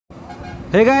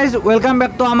Hey guys, welcome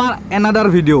back to our another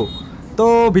video.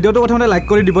 So video to prothomte like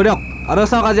kori dibo diok. Aro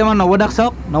saok aji amar Novodak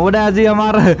saok. Novodak aji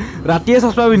amar ratiye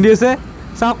chashma pindi ase.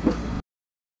 Saok.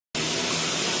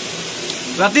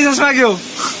 Rati chashma kyo?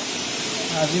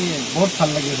 আজি বহুত ভাল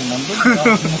লাগিছে নামটো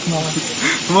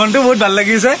মনটো বহুত ভাল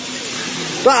লাগিছে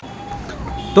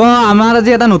তো আমাৰ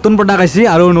আজি এটা নতুন প্ৰডাক্ট আছে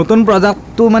আৰু নতুন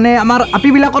প্ৰডাক্টটো মানে আমাৰ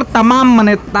আপিবিলাকৰ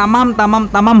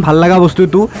তামাম ভাল লাগা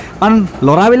বস্তুটো কাৰণ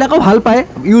লৰাবিলাকও ভাল পায়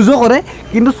ইউজও কৰে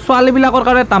কিন্তু ছোৱালীবিলাকৰ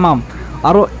কাৰণে তামাম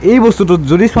আৰু এই বস্তুটো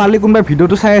যদি ছোৱালী কোনবা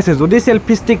ভিডিওটো চাই আছে যদি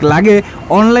সেলফি ষ্টিক লাগে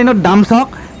অনলাইনত দাম চাওক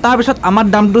তাৰ পিছত আমাৰ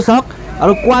দামটো চাওক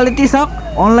আৰু কোৱালিটি চাওক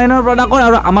অনলাইনৰ প্ৰডাক্টৰ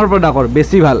আৰু আমাৰ প্ৰডাক্টৰ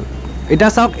বেছি ভাল এটা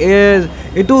চাওক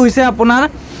এটো হৈছে আপোনাৰ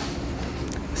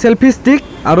সেলফি ষ্টিক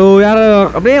আৰু ইয়াৰ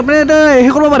আপুনি এটা হে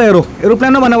কৰিব পাৰে আৰু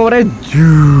এৰোপ্লেনো বনাব পাৰে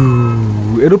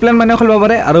এৰোপ্লেন মানে খুলিব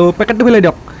পাৰে আৰু পেকেটটো ফেলাই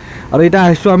দিয়ক আৰু এটা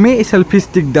আহিছোঁ আমি সেলফি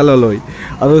ষ্টিক ডাললৈ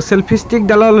আৰু সেলফি ষ্টিক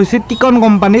ডাল হৈছে টিকন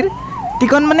কোম্পানীৰ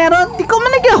টিকন মানে আৰু টিকন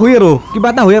মানে কি হয় আৰু কিবা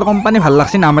এটা হয় আৰু কোম্পানী ভাল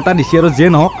লাগছে নাম এটা দিছে আৰু যে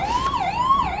নহওক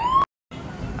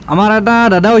আমাৰ এটা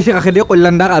দাদা হৈছে কাষে দিয়ে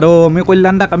কল্যাণ দাক আৰু আমি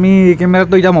কল্যাণ দাক আমি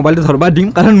কেমেৰাটো এতিয়া মোবাইলটো ধৰবা দিম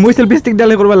কাৰণ মই সেলফি ষ্টিক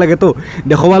ডালে কৰিব লাগে তো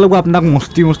দেখাব লাগিব আপোনাক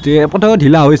মস্তি প্ৰথমে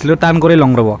ঢিলা হৈছিলোঁ টান কৰি লং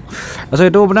ৰ'ব তাৰপিছত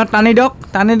এইটো আপোনাৰ টানি দিয়ক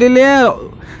টানি দিলে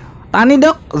টানি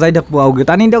দিয়ক যাই থাকব আউগে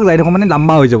টানি দিয়ক যাই থাকোঁ মানে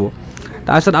লাম্বা হৈ যাব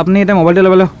তাৰপিছত আপুনি এতিয়া মোবাইলটো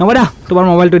ল'বলৈ নবা দা তোমাৰ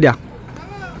মোবাইলটো দিয়া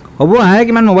হ'ব আহে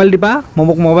কিমান মোবাইল দিবা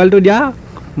মোক মোবাইলটো দিয়া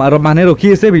আৰু মানুহে ৰখি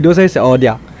আছে ভিডিঅ' চাইছে অঁ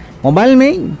দিয়া মোবাইল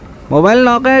মোবাইল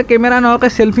নহকে কেমেৰা নহকে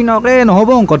সেলফি নহকে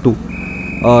নহ'ব অংকটো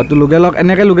তো লগে লওক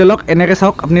এনেকৈ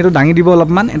চাওক আপুনি এইটো দাঙি দিব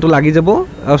অলপমান এইটো লাগি যাব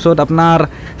তাৰপিছত আপোনাৰ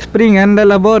স্প্ৰিং হেণ্ডেল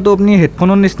হ'ব এইটো আপুনি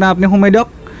হেডফোনৰ নিচিনা আপুনি সোমাই দিয়ক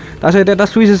তাৰপিছত এটা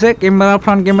চুইচ আছে কেমেৰা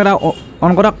ফ্ৰণ্ট কেমেৰা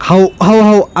অন কৰক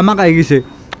হাও আমাক আহি গৈছে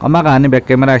আমাক আনি বেক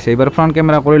কেমেৰা আহিছে এইবাৰ ফ্ৰণ্ট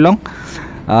কেমেৰা কৰি লওঁ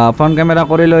ফ্ৰণ্ট কেমেৰা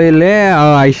কৰি লৈ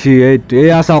আহিছে এইটো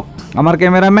এয়া চাওক আমাৰ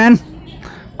কেমেৰামেন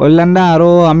কল্যাণ দা আৰু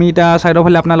আমি এতিয়া চাইডৰ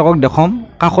ফালে আপোনালোকক দেখাম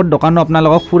কাষত দোকানো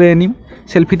আপোনালোকক ফুৰাই আনিম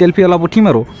চেল্ফি টেলফি অলপ উঠিম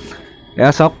আৰু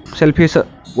এয়া চাওক চেল্ফি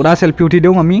পুৰা চেল্ফি উঠি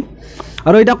দিওঁ আমি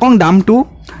আৰু এতিয়া কওঁ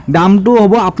দামটো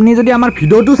হ'ব আপুনি যদি আমাৰ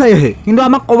ভিডিঅ'টো চাই আহে কিন্তু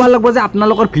আমাক ক'ব লাগিব যে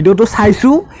আপোনালোকৰ ভিডিঅ'টো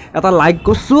চাইছোঁ এটা লাইক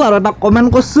কৰিছোঁ আৰু এটা কমেণ্ট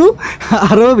কৰিছোঁ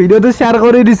আৰু ভিডিঅ'টো শ্বেয়াৰ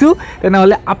কৰি দিছোঁ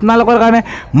তেনেহ'লে আপোনালোকৰ কাৰণে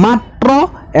মাত্ৰ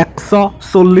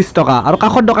 140 টকা আৰু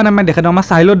কাষৰ দোকান আমি দেখাই দিওঁ আমাৰ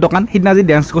চাহিলৰ দোকান সিদিনা যি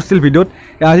ডেন্স কৰিছিল ভিডিঅ'ত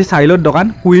এয়া হৈছে চাহিলৰ দোকান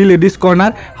কুহি লেডিজ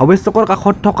কৰ্ণাৰ হাৱেজ চকৰ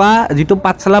কাষত থকা যিটো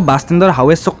পাঠশালা বাছ ষ্টেণ্ডৰ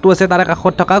হাৱেজ চকটো আছে তাৰে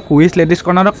কাষত থকা কুহিজ লেডিজ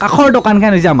কৰ্ণাৰৰ কাষৰ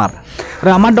দোকানখন হৈছে আমাৰ আৰু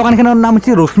আমাৰ দোকানখনৰ নাম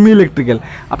হৈছে ৰশ্মি ইলেক্ট্ৰিকেল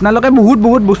আপোনালোকে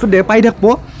বহুত বস্তু পাই থাকিব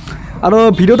আৰু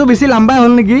ভিডিঅ'টো বেছি লাম্বাই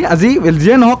হ'ল নেকি আজি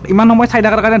যিয়ে নহওক ইমান সময় চাই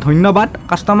থকাৰ কাৰণে ধন্যবাদ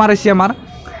কাষ্টমাৰ আছে আমাৰ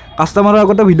কাষ্টমাৰৰ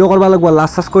আগতে ভিডিঅ' কৰিব লাগিব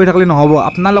লাষ্ট চাষ্ট কৰি থাকিলে নহ'ব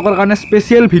আপোনালোকৰ কাৰণে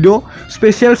special video'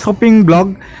 special shopping blog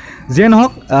যিয়ে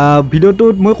নহওক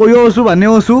ভিডিঅ'টোত মই কৈও আছোঁ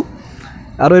বানিও আছোঁ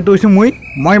আৰু এইটো হৈছে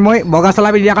মই বগা চালা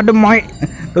পিন্ধাটো মই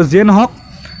তো যিয়ে নহওক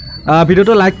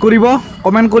ভিডিঅ'টো লাইক কৰিব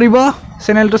কমেণ্ট কৰিব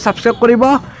চেনেলটো ছাবস্ক্ৰাইব কৰিব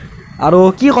আৰু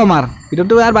কি ক'ম আৰু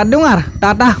ভিডিঅ'টো আৰু বাদ দিওঁ আৰু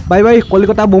tata bye bye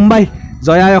Kolkata Bombay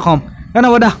জয় আই অসম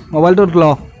হ'ব দা মোবাইলটোত ল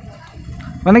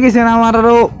মানে কি আমাৰ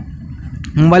আৰু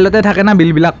মোবাইলতে থাকে না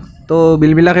বিলবিলাক তো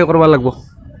বিলবিলাক সেই কৰিব লাগিব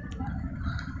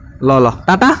ল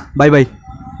টাটা বাই বাই